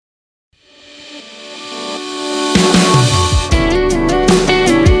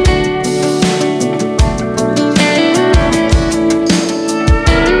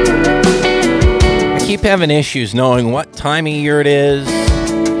keep having issues knowing what time of year it is,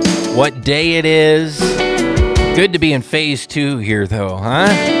 what day it is. Good to be in phase 2 here, though, huh?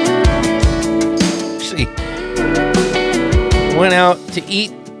 Actually, went out to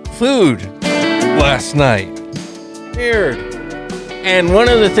eat food last night. Weird. And one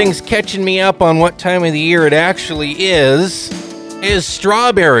of the things catching me up on what time of the year it actually is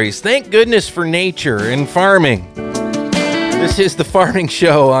strawberries. Thank goodness for nature and farming. This is the Farming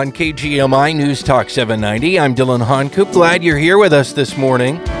Show on KGMI News Talk 790. I'm Dylan Honkoop. Glad you're here with us this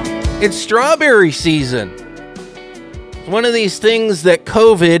morning. It's strawberry season. It's one of these things that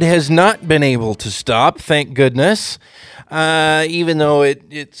COVID has not been able to stop, thank goodness, even though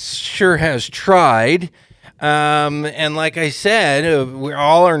it sure has tried. And like I said, we're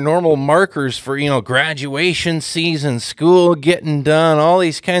all our normal markers for, graduation season, school getting done, all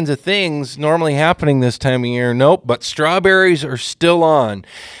these kinds of things normally happening this time of year. Nope, but strawberries are still on.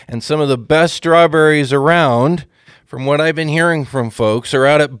 And some of the best strawberries around, from what I've been hearing from folks, are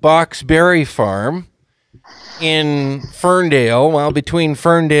out at Box Berry Farm in Ferndale. Well, between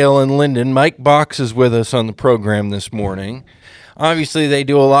Ferndale and Linden. Mike Box is with us on the program this morning. Obviously, they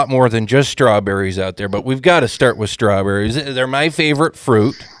do a lot more than just strawberries out there, but we've got to start with strawberries. They're my favorite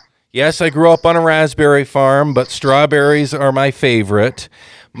fruit. Yes, I grew up on a raspberry farm, but strawberries are my favorite.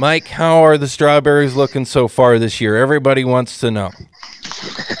 Mike, how are the strawberries looking so far this year? Everybody wants to know.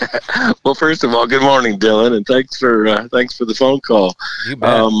 Well, first of all, good morning, Dylan, and thanks for the phone call. You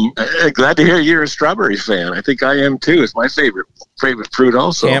bet. Glad to hear you're a strawberry fan. I think I am too. It's my favorite fruit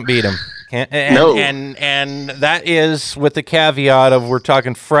also. Can't beat them. No. And that is with the caveat of we're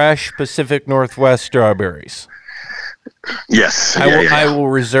talking fresh Pacific Northwest strawberries. Yes. I will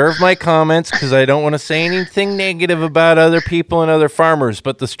reserve my comments because I don't want to say anything negative about other people and other farmers,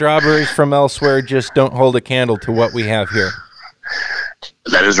 but the strawberries from elsewhere just don't hold a candle to what we have here.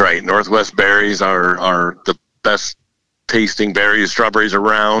 That is right. Northwest berries are the best tasting berries, strawberries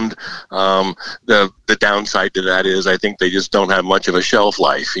around. The downside to that is I think they just don't have much of a shelf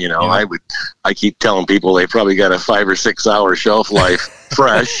life. Yeah. I keep telling people they probably got a 5 or 6 hour shelf life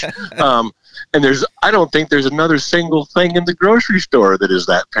fresh. And I don't think there's another single thing in the grocery store that is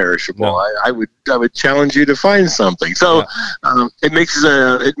that perishable. No. I would challenge you to find something. So it makes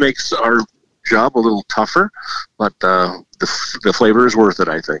our job a little tougher, but the flavor is worth it,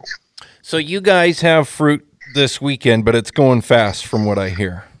 I think. So you guys have fruit this weekend, but it's going fast from what I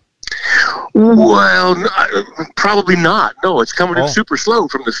hear. Well, probably not. No, it's coming in super slow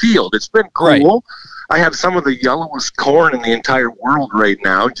from the field. It's been cool. Right. I have some of the yellowest corn in the entire world right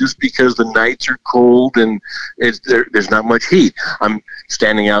now just because the nights are cold and there's not much heat. I'm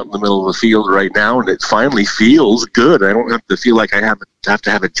standing out in the middle of the field right now, and it finally feels good. I don't have to feel like I have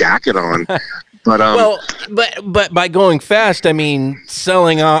to have a jacket on. But by going fast, I mean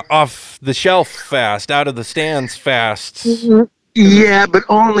selling off the shelf fast, out of the stands fast. Mm-hmm. Yeah, but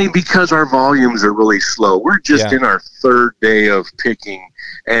only because our volumes are really slow. We're just in our third day of picking,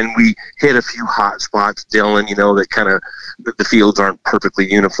 and we hit a few hot spots, Dylan, that kind of the fields aren't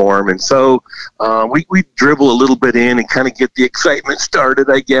perfectly uniform. And so we dribble a little bit in and kind of get the excitement started,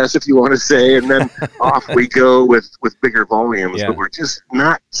 I guess, if you want to say, and then off we go with bigger volumes. Yeah. But we're just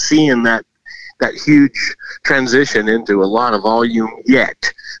not seeing that huge transition into a lot of volume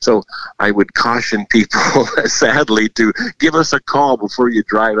yet. So I would caution people, sadly, to give us a call before you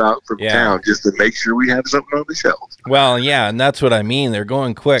drive out from town just to make sure we have something on the shelf. Well, yeah, and that's what I mean. They're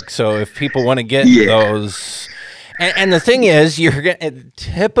going quick. So if people want to get those... And the thing is, you're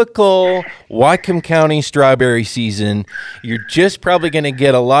typical Whatcom County strawberry season, you're just probably going to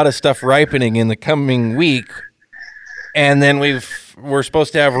get a lot of stuff ripening in the coming week. And then we're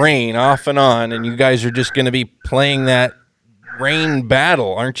supposed to have rain off and on, and you guys are just going to be playing that rain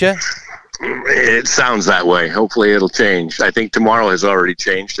battle, aren't you? It sounds that way. Hopefully it'll change. I think tomorrow has already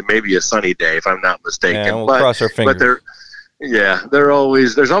changed to maybe a sunny day, if I'm not mistaken. Yeah, we'll cross our fingers. But there's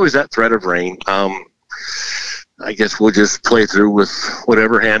always that threat of rain. I guess we'll just play through with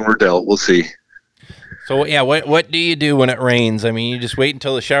whatever hand we're dealt. We'll see. So, what do you do when it rains? I mean, you just wait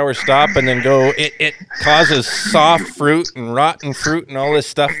until the showers stop and then go. It causes soft fruit and rotten fruit and all this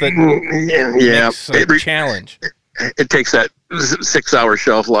stuff that makes a challenge. It takes that 6 hour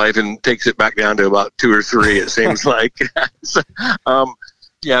shelf life and takes it back down to about 2 or 3, it seems like.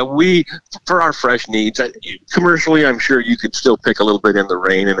 We, for our fresh needs, commercially, I'm sure you could still pick a little bit in the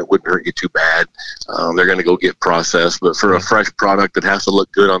rain and it wouldn't hurt you too bad. They're going to go get processed. But for a fresh product that has to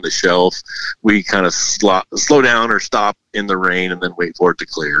look good on the shelf, we kind of slow down or stop in the rain and then wait for it to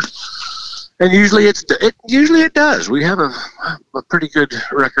clear. And usually it does. We have a pretty good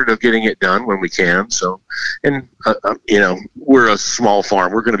record of getting it done when we can. So, and we're a small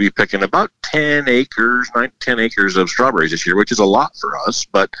farm. We're going to be picking about 10 acres of strawberries this year, which is a lot for us.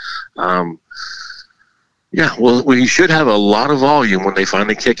 But we should have a lot of volume when they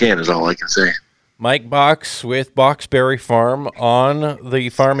finally kick in. Is all I can say. Mike Box with Boxberry Farm on the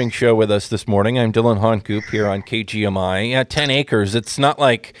Farming Show with us this morning. I'm Dylan Honcoop here on KGMI. Yeah, 10 acres. It's not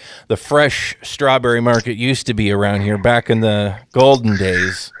like the fresh strawberry market used to be around here back in the golden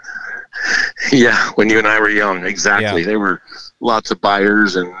days. Yeah, when you and I were young, exactly. Yeah. There were lots of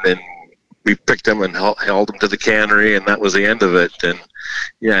buyers, and then we picked them and held them to the cannery, and that was the end of it. And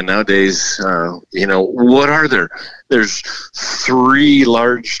yeah, nowadays, what are there? There's 3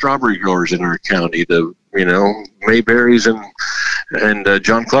 large strawberry growers in our county. The Mayberries and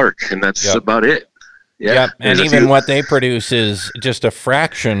John Clark, and that's about it. Yeah, yep. And even what they produce is just a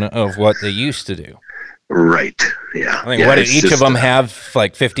fraction of what they used to do. Right. Yeah. I mean, what did each of them have?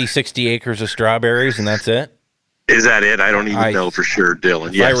 Like 50, 60 acres of strawberries, and that's it? Is that it? I don't even know for sure,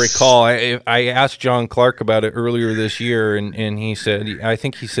 Dylan. Yes. I recall, I asked John Clark about it earlier this year, and he said, I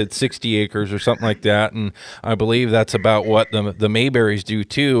think he said 60 acres or something like that, and I believe that's about what the Mayberries do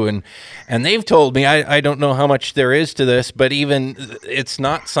too. And they've told me, I don't know how much there is to this, but even it's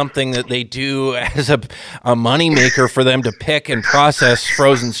not something that they do as a moneymaker for them to pick and process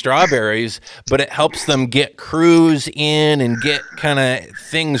frozen strawberries, but it helps them get crews in and get kind of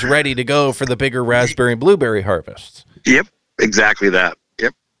things ready to go for the bigger raspberry and blueberry harvest. Yep, exactly that.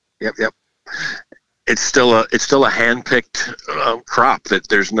 Yep. It's still a hand-picked crop that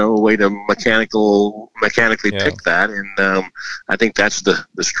there's no way to mechanically pick that, and I think that's the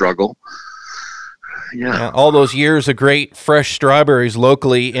struggle. Yeah, all those years of great fresh strawberries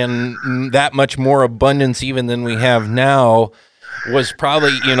locally in that much more abundance even than we have now was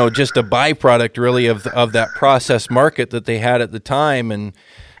probably just a byproduct really of that processed market that they had at the time, and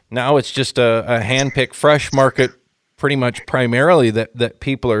now it's just a hand-picked fresh market pretty much primarily that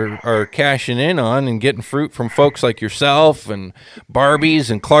people are cashing in on and getting fruit from folks like yourself and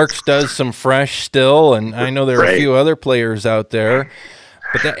Barbie's, and Clark's does some fresh still, and I know there are a few other players out there.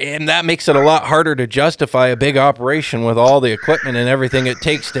 But that makes it a lot harder to justify a big operation with all the equipment and everything it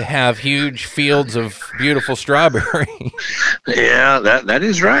takes to have huge fields of beautiful strawberry. Yeah, that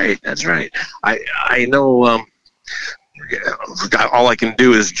is right. That's right. I know all I can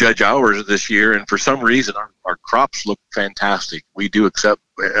do is judge ours this year, and for some reason our crops look fantastic. We do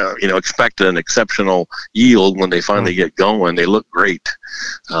expect an exceptional yield when they finally get going. They look great.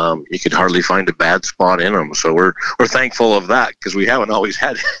 You could hardly find a bad spot in them. So we're thankful of that, because we haven't always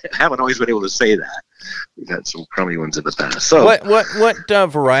been able to say that. We've had some crummy ones in the past. So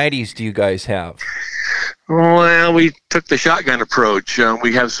what varieties do you guys have? Well, we took the shotgun approach.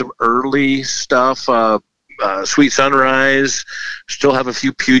 We have some early stuff. Sweet Sunrise, still have a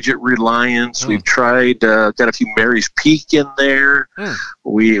few Puget Reliance. We've tried, got a few Mary's Peak in there.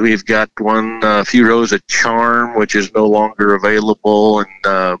 We've got a few rows of Charm, which is no longer available,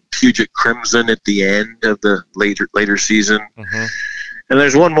 and Puget Crimson at the end of the later season. And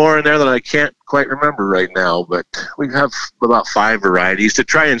there's one more in there that I can't quite remember right now, but we have about 5 varieties to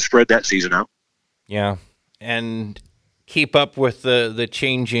try and spread that season out. Yeah, and keep up with the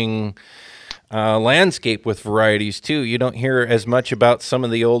changing landscape with varieties too. You don't hear as much about some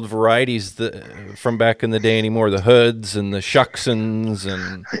of the old varieties from back in the day anymore. The Hoods and the Shucksons,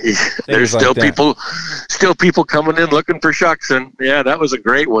 and there's still people coming in looking for Shuckson. Yeah, that was a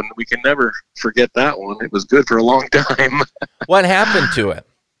great one. We can never forget that one. It was good for a long time. What happened to it?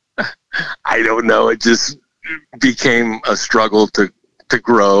 I don't know. It just became a struggle to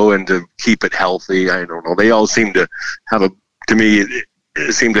grow and to keep it healthy. I don't know. They all seem to have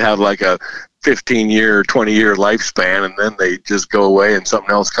like a 15-year, 20-year lifespan, and then they just go away and something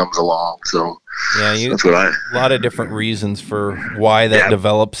else comes along. So that's what a lot of different reasons for why that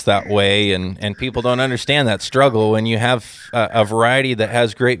develops that way, and people don't understand that struggle when you have a variety that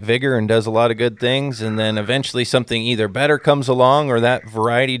has great vigor and does a lot of good things, and then eventually something either better comes along or that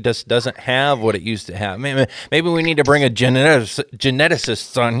variety just doesn't have what it used to have. Maybe we need to bring a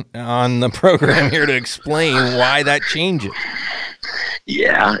geneticist on the program here to explain why that changes.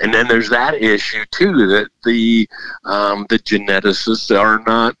 Yeah, and then there's that issue too, that the geneticists are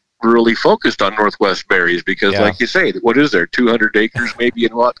not really focused on Northwest berries, because like you say, what is there, 200 acres maybe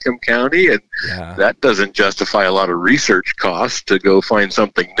in Whatcom County, and that doesn't justify a lot of research costs to go find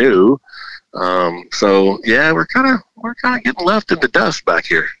something new. So we're kind of getting left in the dust back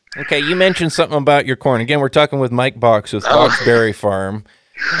here. Okay, you mentioned something about your corn. Again, we're talking with Mike Box with Boxberry Farm.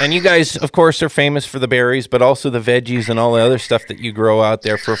 And you guys, of course, are famous for the berries, but also the veggies and all the other stuff that you grow out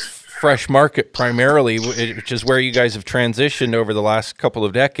there for fresh market primarily, which is where you guys have transitioned over the last couple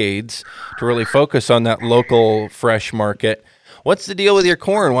of decades to really focus on that local fresh market. What's the deal with your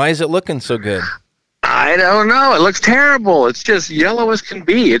corn? Why is it looking so good? I don't know. It looks terrible. It's just yellow as can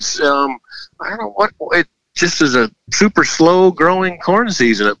be. It's I don't know what it just is, a super slow growing corn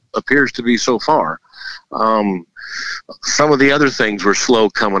season. It appears to be so far. Some of the other things were slow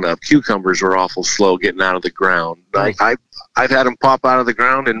coming up. Cucumbers were awful slow getting out of the ground. I've had them pop out of the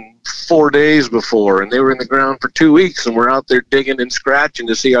ground in 4 days before, and they were in the ground for 2 weeks, and we're out there digging and scratching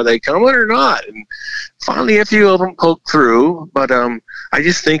to see are they coming or not. And finally, a few of them poked through, but I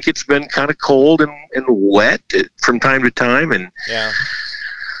just think it's been kind of cold and wet from time to time, and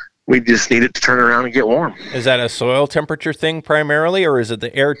we just need it to turn around and get warm. Is that a soil temperature thing primarily, or is it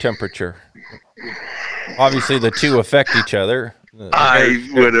the air temperature? Obviously, the two affect each other.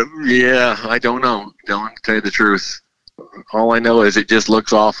 I don't know. Don't tell you the truth. All I know is it just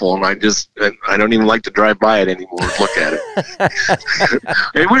looks awful, and I don't even like to drive by it anymore and look at it.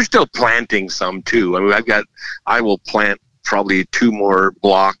 And we're still planting some too. I mean, I will plant probably 2 more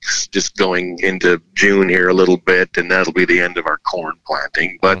blocks just going into June here a little bit, and that'll be the end of our corn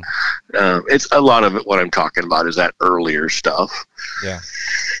planting. But it's a lot of it. What I'm talking about is that earlier stuff.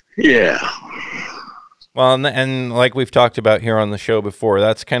 Yeah. Well, and like we've talked about here on the show before,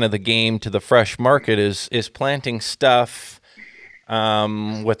 that's kind of the game to the fresh market is planting stuff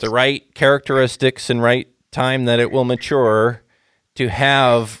with the right characteristics and right time that it will mature to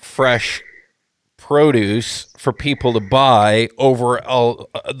have fresh produce for people to buy over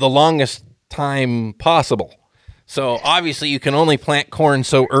the longest time possible. So obviously you can only plant corn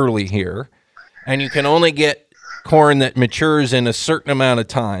so early here, and you can only get corn that matures in a certain amount of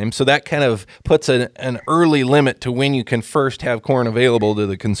time. So that kind of puts an early limit to when you can first have corn available to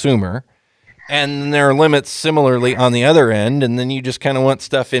the consumer. And there are limits similarly on the other end, and then you just kind of want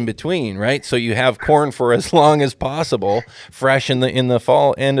stuff in between, right? So you have corn for as long as possible, fresh in the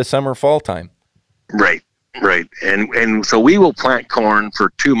fall, end of summer, fall time. Right. And so we will plant corn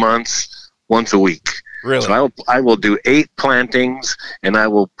for 2 months, once a week. Really? So I will do 8 plantings, and I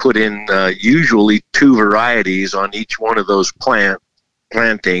will put in usually 2 varieties on each one of those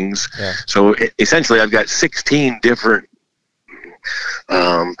plantings. Yeah. So essentially, I've got 16 different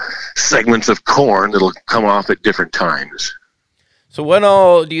segments of corn that'll come off at different times. So what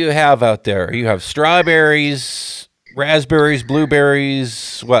all do you have out there? You have strawberries, raspberries,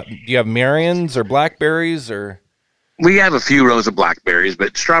 blueberries. What do you have? Marions or blackberries or? We have a few rows of blackberries,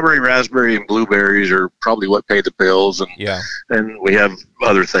 but strawberry, raspberry, and blueberries are probably what pay the bills. And we have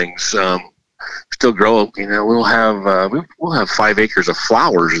other things. Still grow. We'll have 5 acres of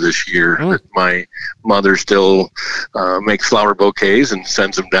flowers this year. That my mother still makes flower bouquets and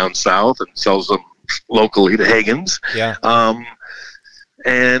sends them down south and sells them locally to Hagen's. Yeah.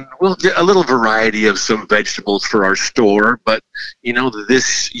 And we'll get a little variety of some vegetables for our store. But,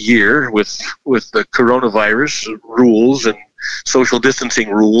 this year with the coronavirus rules and social distancing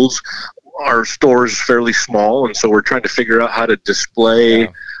rules, our store is fairly small. And so we're trying to figure out how to display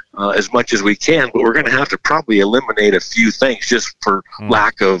as much as we can. But we're going to have to probably eliminate a few things just for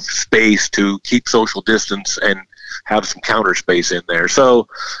lack of space to keep social distance and have some counter space in there. So,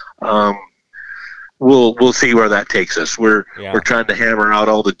 We'll see where that takes us. We're trying to hammer out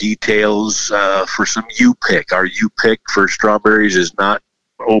all the details for some U-Pick. Our U-Pick for strawberries is not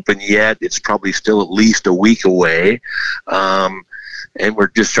open yet. It's probably still at least a week away. And we're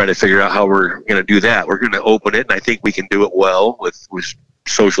just trying to figure out how we're going to do that. We're going to open it, and I think we can do it well with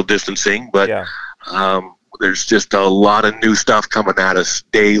social distancing. But there's just a lot of new stuff coming at us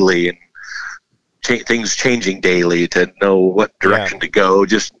daily, and things changing daily to know what direction to go.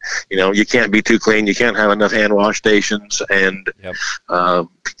 Just, you can't be too clean. You can't have enough hand wash stations and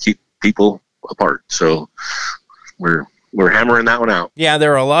keep people apart. So we're hammering that one out. Yeah,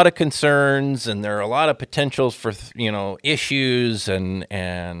 there are a lot of concerns, and there are a lot of potentials for, issues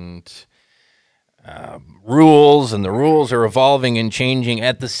and rules, and the rules are evolving and changing.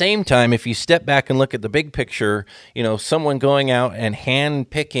 At the same time, if you step back and look at the big picture, someone going out and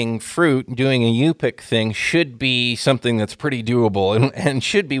hand picking fruit, doing a U-Pick thing should be something that's pretty doable and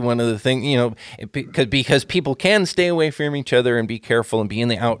should be one of the things, because people can stay away from each other and be careful and be in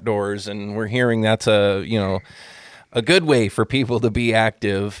the outdoors. And we're hearing that's a good way for people to be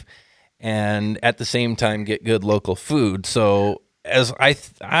active and at the same time get good local food. So I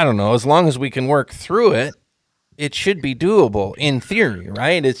don't know, as long as we can work through it, it should be doable in theory,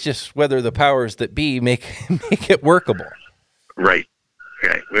 right? It's just whether the powers that be make it workable. Right.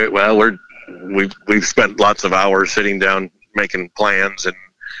 Well, we've spent lots of hours sitting down making plans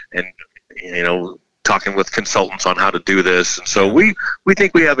and talking with consultants on how to do this. And so we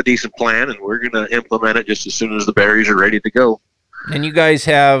think we have a decent plan, and we're going to implement it just as soon as the berries are ready to go. And you guys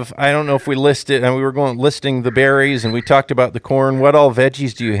have, I don't know if we listed, and we were listing the berries, and we talked about the corn. What all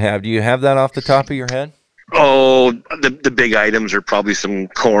veggies do you have? Do you have that off the top of your head? Oh, the big items are probably some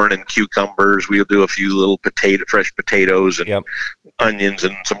corn and cucumbers. We'll do a few little fresh potatoes and onions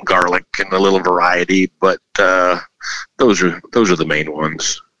and some garlic and a little variety. But those are the main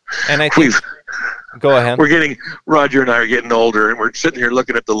ones. And I think, go ahead. Roger and I are getting older, and we're sitting here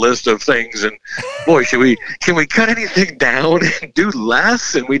looking at the list of things, and boy, can we cut anything down and do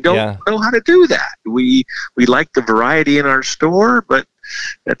less? And we don't know how to do that. We like the variety in our store, but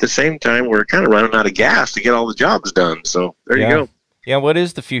at the same time, we're kind of running out of gas to get all the jobs done. So there you go. Yeah. What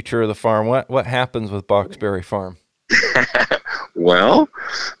is the future of the farm? What happens with Boxberry Farm? Well,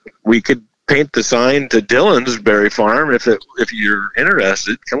 we could paint the sign to Dylan's Berry Farm if you're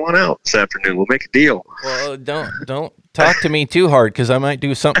interested. Come on out this afternoon. We'll make a deal. Well, don't talk to me too hard, because I might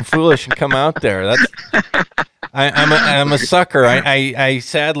do something foolish and come out there. I'm a sucker. I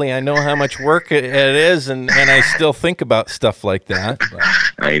sadly, I know how much work it is, and I still think about stuff like that. But.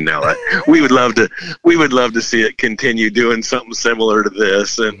 I know it. We would love to see it continue doing something similar to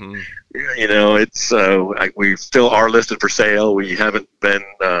this, and you know, it's we still are listed for sale. We haven't been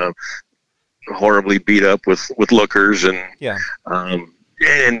horribly beat up with lookers, and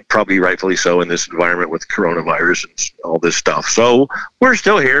and probably rightfully so in this environment with coronavirus and all this stuff. So we're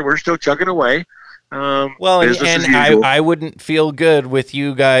still here. We're still chugging away. Well, and I wouldn't feel good with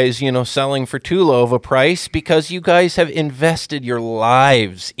you guys, selling for too low of a price, because you guys have invested your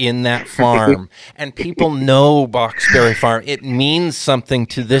lives in that farm, and people know Boxberry Farm. It means something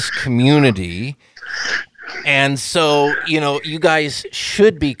to this community. And so, you guys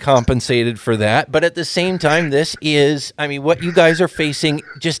should be compensated for that. But at the same time, what you guys are facing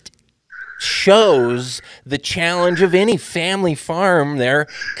just shows the challenge of any family farm there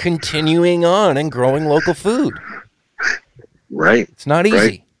continuing on and growing local food. Right. It's not easy.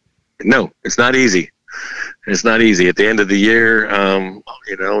 Right. No, it's not easy. It's not easy. At the end of the year,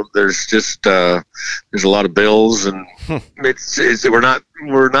 there's just there's a lot of bills, and we're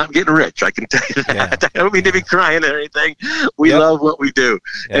not getting rich. I can tell you that. Yeah. I don't mean to be crying or anything. We love what we do,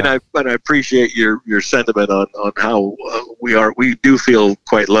 and I appreciate your sentiment on how we do feel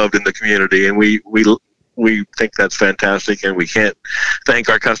quite loved in the community, and we think that's fantastic, and we can't thank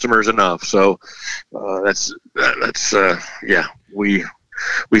our customers enough. So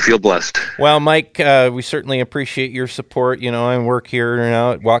we feel blessed. Well, Mike, we certainly appreciate your support. I work here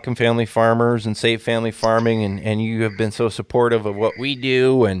now at Whatcom Family Farmers and Save Family Farming, and you have been so supportive of what we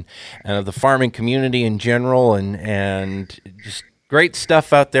do and of the farming community in general, and just great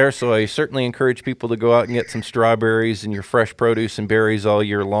stuff out there. So I certainly encourage people to go out and get some strawberries and your fresh produce and berries all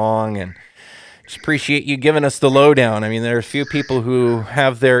year long, and just appreciate you giving us the lowdown. I mean, there's few people who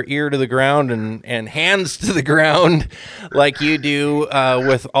have their ear to the ground and hands to the ground like you do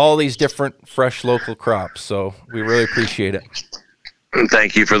with all these different fresh local crops. So we really appreciate it.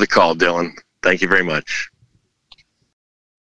 Thank you for the call, Dylan. Thank you very much.